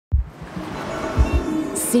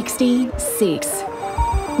66.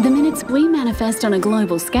 The minutes we manifest on a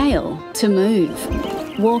global scale to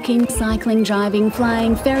move. Walking, cycling, driving,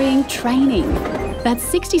 flying, ferrying, training. That's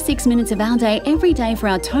 66 minutes of our day every day for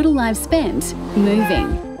our total lives spent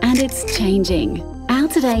moving. And it's changing. Our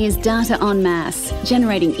today is data en masse,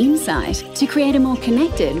 generating insight to create a more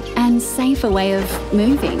connected and safer way of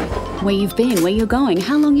moving. Where you've been, where you're going,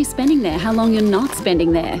 how long you're spending there, how long you're not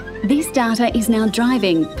spending there. This data is now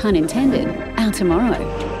driving, pun intended, our tomorrow.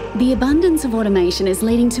 The abundance of automation is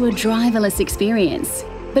leading to a driverless experience.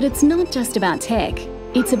 But it's not just about tech.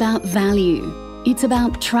 It's about value. It's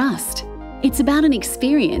about trust. It's about an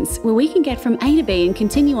experience where we can get from A to B and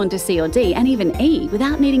continue on to C or D and even E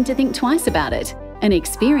without needing to think twice about it. An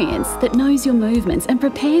experience that knows your movements and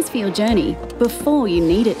prepares for your journey before you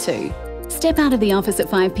need it to. Step out of the office at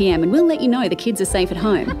 5 p.m. and we'll let you know the kids are safe at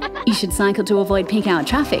home. You should cycle to avoid peak hour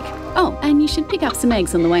traffic. Oh, and you should pick up some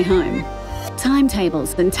eggs on the way home.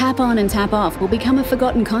 Timetables and tap on and tap off will become a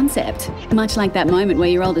forgotten concept. Much like that moment where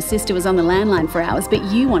your older sister was on the landline for hours but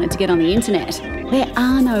you wanted to get on the internet. There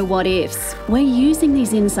are no what ifs. We're using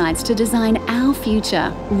these insights to design our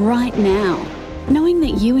future right now. Knowing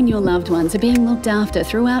that you and your loved ones are being looked after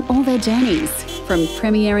throughout all their journeys, from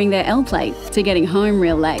premiering their L plate to getting home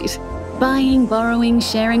real late. Buying, borrowing,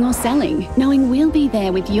 sharing or selling, knowing we'll be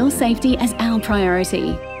there with your safety as our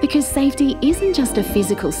priority. Because safety isn't just a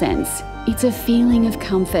physical sense, it's a feeling of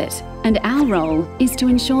comfort. And our role is to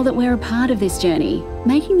ensure that we're a part of this journey,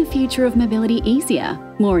 making the future of mobility easier,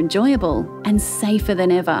 more enjoyable and safer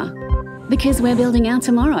than ever. Because we're building our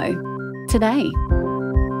tomorrow, today.